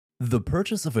The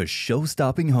purchase of a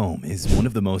show-stopping home is one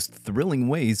of the most thrilling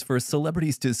ways for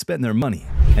celebrities to spend their money,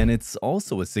 and it's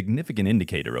also a significant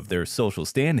indicator of their social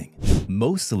standing.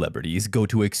 Most celebrities go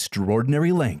to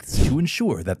extraordinary lengths to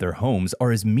ensure that their homes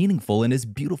are as meaningful and as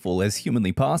beautiful as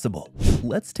humanly possible.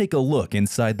 Let's take a look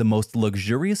inside the most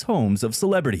luxurious homes of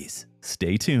celebrities.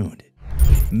 Stay tuned.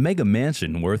 Mega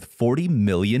mansion worth $40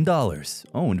 million,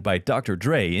 owned by Dr.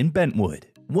 Dre in Brentwood.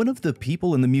 One of the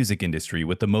people in the music industry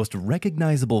with the most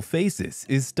recognizable faces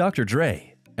is Dr.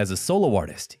 Dre. As a solo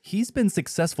artist, he's been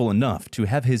successful enough to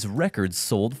have his records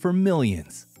sold for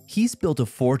millions. He's built a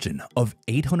fortune of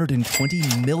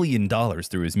 $820 million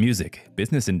through his music,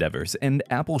 business endeavors, and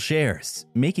Apple shares,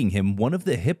 making him one of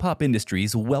the hip-hop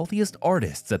industry's wealthiest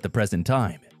artists at the present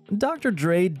time. Dr.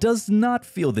 Dre does not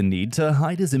feel the need to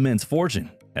hide his immense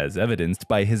fortune, as evidenced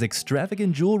by his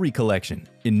extravagant jewelry collection,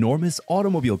 enormous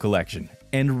automobile collection,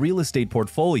 and real estate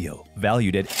portfolio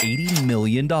valued at $80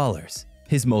 million.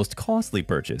 His most costly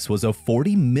purchase was a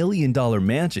 $40 million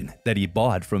mansion that he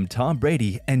bought from Tom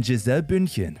Brady and Gisele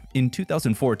Bündchen in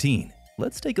 2014.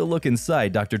 Let's take a look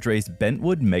inside Dr. Dre's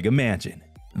Brentwood mega mansion.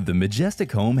 The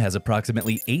majestic home has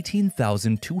approximately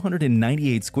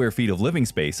 18,298 square feet of living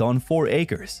space on 4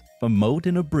 acres. A moat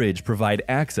and a bridge provide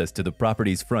access to the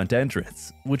property's front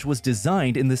entrance, which was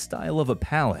designed in the style of a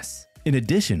palace. In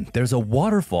addition, there's a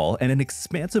waterfall and an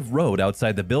expansive road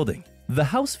outside the building. The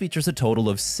house features a total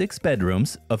of 6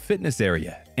 bedrooms, a fitness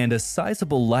area, and a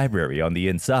sizable library on the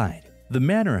inside. The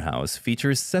manor house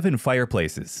features 7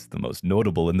 fireplaces, the most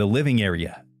notable in the living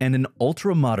area, and an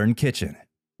ultra-modern kitchen.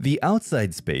 The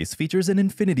outside space features an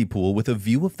infinity pool with a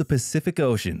view of the Pacific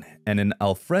Ocean and an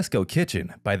alfresco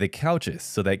kitchen by the couches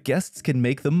so that guests can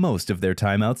make the most of their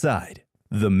time outside.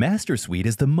 The master suite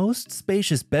is the most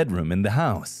spacious bedroom in the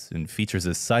house and features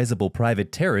a sizable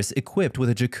private terrace equipped with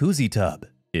a jacuzzi tub.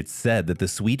 It's said that the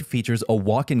suite features a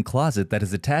walk-in closet that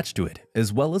is attached to it,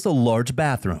 as well as a large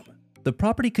bathroom. The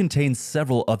property contains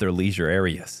several other leisure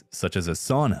areas, such as a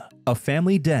sauna, a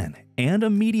family den, and a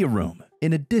media room,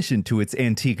 in addition to its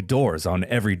antique doors on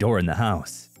every door in the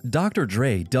house. Dr.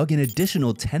 Dre dug an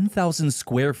additional 10,000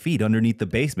 square feet underneath the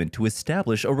basement to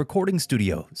establish a recording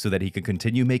studio so that he could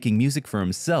continue making music for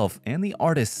himself and the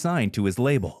artists signed to his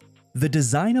label. The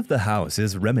design of the house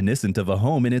is reminiscent of a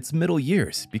home in its middle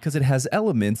years because it has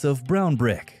elements of brown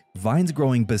brick, vines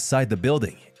growing beside the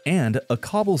building, and a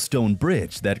cobblestone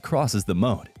bridge that crosses the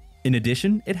moat. In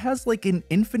addition, it has like an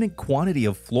infinite quantity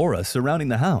of flora surrounding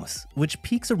the house, which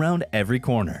peeks around every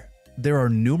corner. There are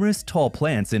numerous tall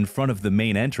plants in front of the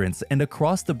main entrance and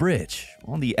across the bridge.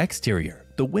 On the exterior,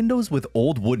 the windows with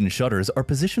old wooden shutters are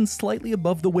positioned slightly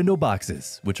above the window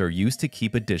boxes, which are used to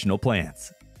keep additional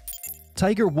plants.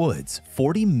 Tiger Woods'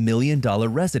 $40 million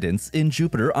residence in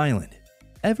Jupiter Island.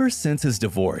 Ever since his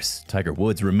divorce, Tiger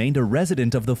Woods remained a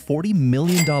resident of the $40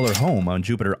 million home on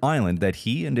Jupiter Island that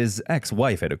he and his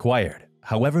ex-wife had acquired.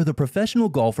 However, the professional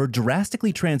golfer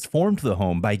drastically transformed the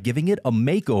home by giving it a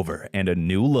makeover and a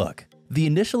new look. The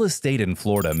initial estate in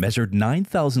Florida measured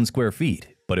 9,000 square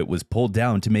feet, but it was pulled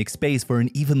down to make space for an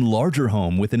even larger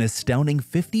home with an astounding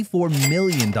 $54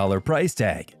 million price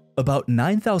tag. About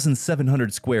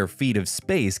 9,700 square feet of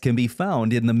space can be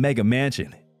found in the mega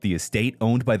mansion. The estate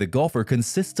owned by the golfer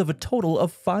consists of a total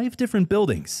of 5 different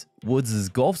buildings: Woods'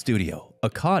 golf studio, a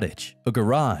cottage, a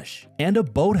garage, and a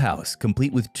boathouse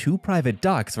complete with 2 private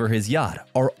docks for his yacht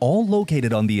are all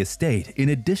located on the estate in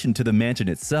addition to the mansion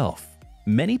itself.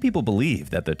 Many people believe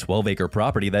that the 12-acre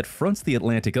property that fronts the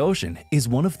Atlantic Ocean is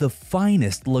one of the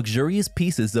finest, luxurious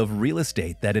pieces of real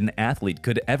estate that an athlete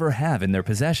could ever have in their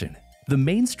possession. The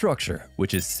main structure,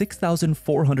 which is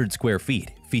 6,400 square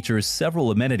feet, features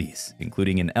several amenities,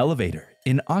 including an elevator,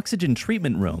 an oxygen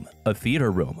treatment room, a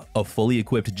theater room, a fully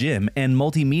equipped gym, and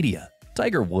multimedia.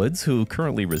 Tiger Woods, who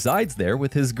currently resides there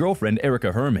with his girlfriend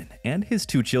Erica Herman and his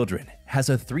 2 children, has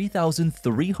a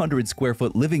 3,300 square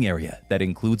foot living area that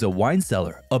includes a wine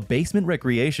cellar, a basement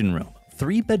recreation room,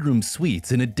 3-bedroom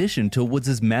suites in addition to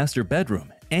Woods' master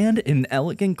bedroom, and an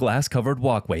elegant glass-covered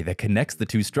walkway that connects the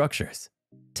 2 structures.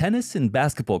 Tennis and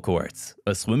basketball courts,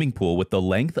 a swimming pool with the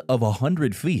length of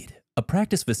 100 feet, a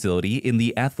practice facility in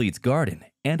the athlete's garden,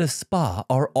 and a spa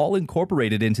are all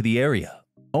incorporated into the area.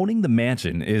 Owning the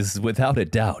mansion is, without a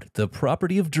doubt, the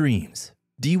property of dreams.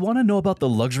 Do you want to know about the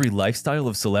luxury lifestyle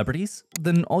of celebrities?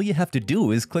 Then all you have to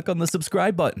do is click on the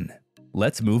subscribe button.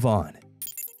 Let's move on.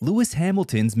 Lewis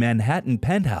Hamilton's Manhattan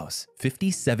penthouse,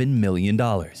 $57 million.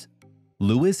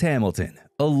 Lewis Hamilton,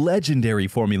 a legendary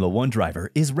Formula One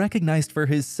driver, is recognized for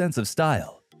his sense of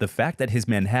style. The fact that his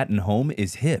Manhattan home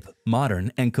is hip,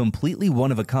 modern, and completely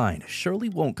one of a kind surely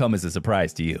won't come as a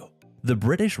surprise to you. The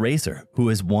British racer, who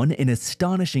has won an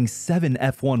astonishing 7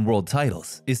 F1 world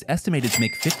titles, is estimated to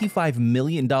make $55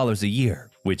 million a year,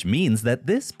 which means that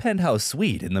this penthouse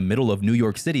suite in the middle of New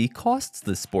York City costs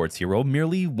the sports hero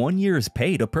merely 1 year's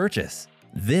pay to purchase.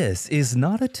 This is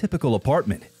not a typical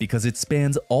apartment because it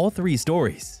spans all 3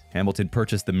 stories. Hamilton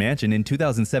purchased the mansion in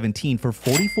 2017 for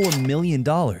 $44 million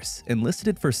and listed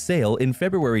it for sale in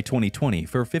February 2020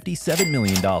 for $57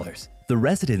 million. The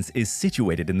residence is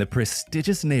situated in the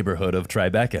prestigious neighborhood of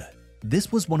Tribeca. This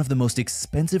was one of the most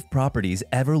expensive properties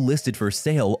ever listed for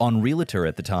sale on Realtor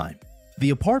at the time. The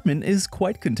apartment is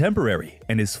quite contemporary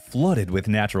and is flooded with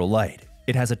natural light.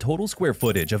 It has a total square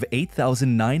footage of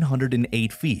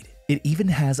 8,908 feet. It even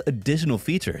has additional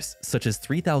features, such as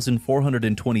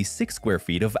 3,426 square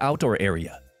feet of outdoor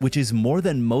area, which is more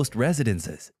than most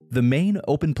residences. The main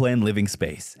open-plan living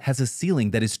space has a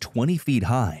ceiling that is 20 feet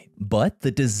high, but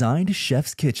the designed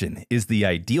chef's kitchen is the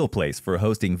ideal place for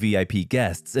hosting VIP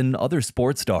guests and other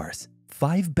sports stars.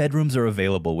 5 bedrooms are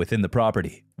available within the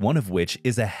property, one of which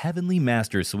is a heavenly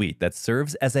master suite that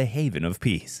serves as a haven of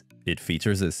peace. It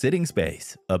features a sitting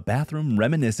space, a bathroom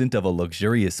reminiscent of a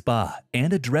luxurious spa,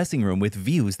 and a dressing room with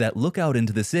views that look out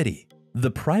into the city.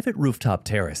 The private rooftop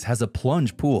terrace has a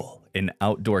plunge pool, an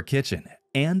outdoor kitchen,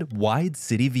 and wide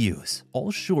city views,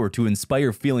 all sure to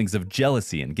inspire feelings of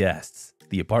jealousy in guests.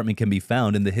 The apartment can be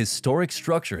found in the historic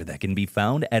structure that can be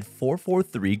found at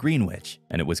 443 Greenwich,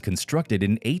 and it was constructed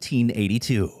in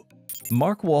 1882.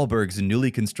 Mark Wahlberg's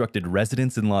newly constructed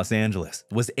residence in Los Angeles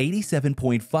was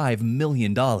 $87.5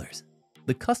 million.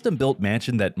 The custom-built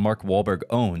mansion that Mark Wahlberg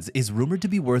owns is rumored to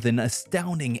be worth an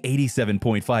astounding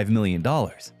 $87.5 million.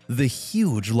 The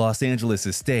huge Los Angeles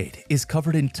estate is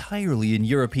covered entirely in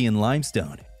European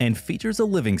limestone and features a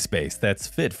living space that's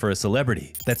fit for a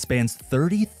celebrity that spans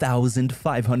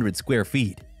 30,500 square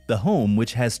feet. The home,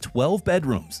 which has 12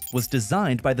 bedrooms, was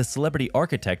designed by the celebrity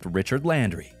architect Richard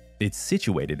Landry. It's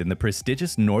situated in the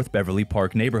prestigious North Beverly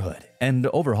Park neighborhood and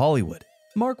over Hollywood.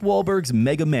 Mark Wahlberg's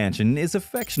mega mansion is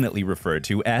affectionately referred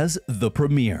to as the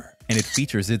Premier, and it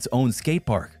features its own skate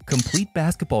park, complete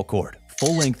basketball court,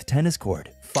 full-length tennis court,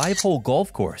 5-hole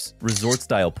golf course,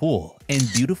 resort-style pool,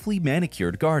 and beautifully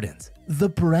manicured gardens. The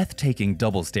breathtaking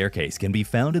double staircase can be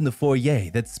found in the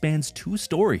foyer that spans 2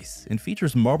 stories and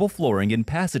features marble flooring and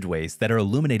passageways that are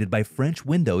illuminated by French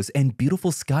windows and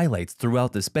beautiful skylights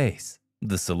throughout the space.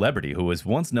 The celebrity, who was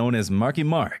once known as Marky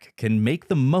Mark, can make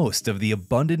the most of the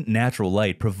abundant natural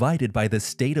light provided by the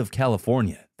state of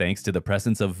California, thanks to the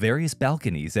presence of various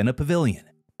balconies and a pavilion.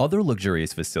 Other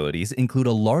luxurious facilities include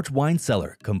a large wine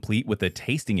cellar, complete with a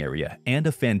tasting area, and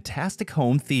a fantastic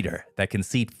home theater that can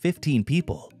seat 15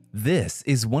 people. This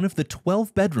is one of the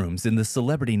 12 bedrooms in the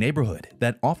celebrity neighborhood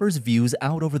that offers views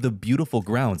out over the beautiful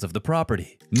grounds of the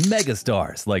property.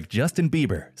 Megastars like Justin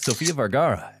Bieber, Sofia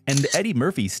Vergara, and Eddie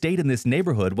Murphy stayed in this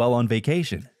neighborhood while on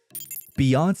vacation.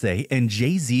 Beyoncé and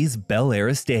Jay-Z's Bel Air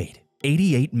estate,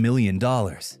 $88 million.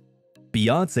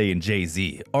 Beyoncé and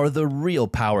Jay-Z are the real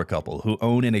power couple who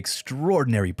own an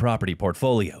extraordinary property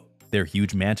portfolio. Their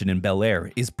huge mansion in Bel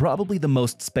Air is probably the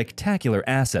most spectacular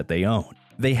asset they own.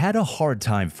 They had a hard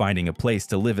time finding a place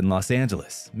to live in Los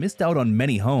Angeles, missed out on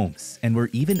many homes, and were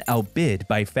even outbid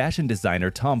by fashion designer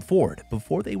Tom Ford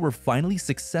before they were finally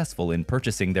successful in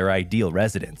purchasing their ideal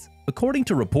residence. According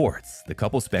to reports, the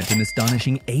couple spent an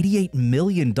astonishing $88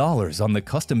 million on the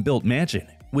custom-built mansion,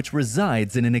 which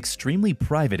resides in an extremely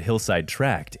private hillside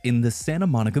tract in the Santa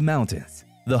Monica Mountains.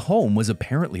 The home was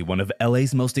apparently one of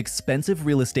LA's most expensive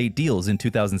real estate deals in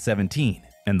 2017.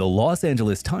 And the Los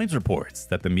Angeles Times reports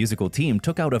that the musical team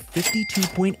took out a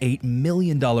 $52.8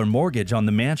 million mortgage on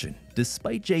the mansion,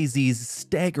 despite Jay-Z's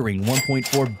staggering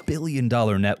 $1.4 billion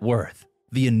net worth.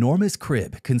 The enormous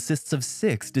crib consists of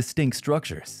 6 distinct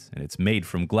structures, and it's made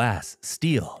from glass,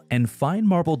 steel, and fine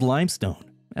marbled limestone.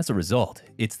 As a result,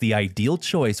 it's the ideal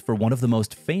choice for one of the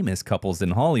most famous couples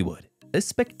in Hollywood. A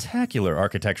spectacular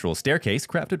architectural staircase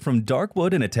crafted from dark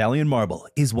wood and Italian marble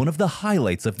is one of the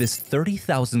highlights of this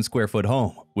 30,000 square foot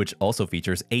home, which also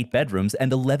features 8 bedrooms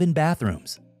and 11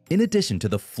 bathrooms. In addition to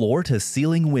the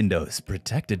floor-to-ceiling windows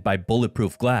protected by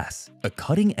bulletproof glass, a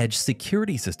cutting-edge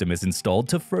security system is installed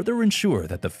to further ensure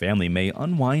that the family may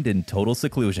unwind in total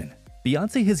seclusion.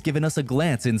 Beyoncé has given us a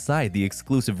glance inside the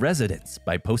exclusive residence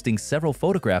by posting several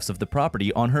photographs of the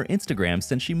property on her Instagram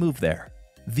since she moved there.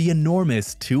 The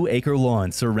enormous 2-acre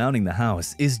lawn surrounding the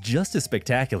house is just as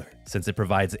spectacular, since it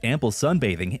provides ample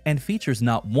sunbathing and features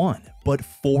not 1, but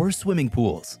 4 swimming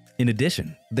pools. In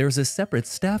addition, there's a separate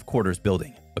staff quarters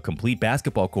building, a complete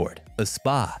basketball court, a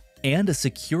spa, and a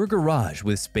secure garage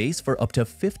with space for up to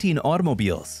 15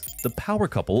 automobiles. The power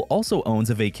couple also owns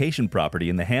a vacation property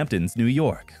in the Hamptons, New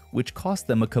York, which cost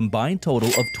them a combined total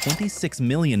of $26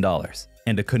 million,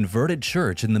 and a converted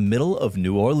church in the middle of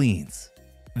New Orleans.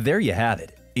 There you have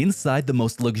it, inside the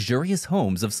most luxurious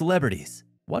homes of celebrities.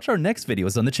 Watch our next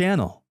videos on the channel.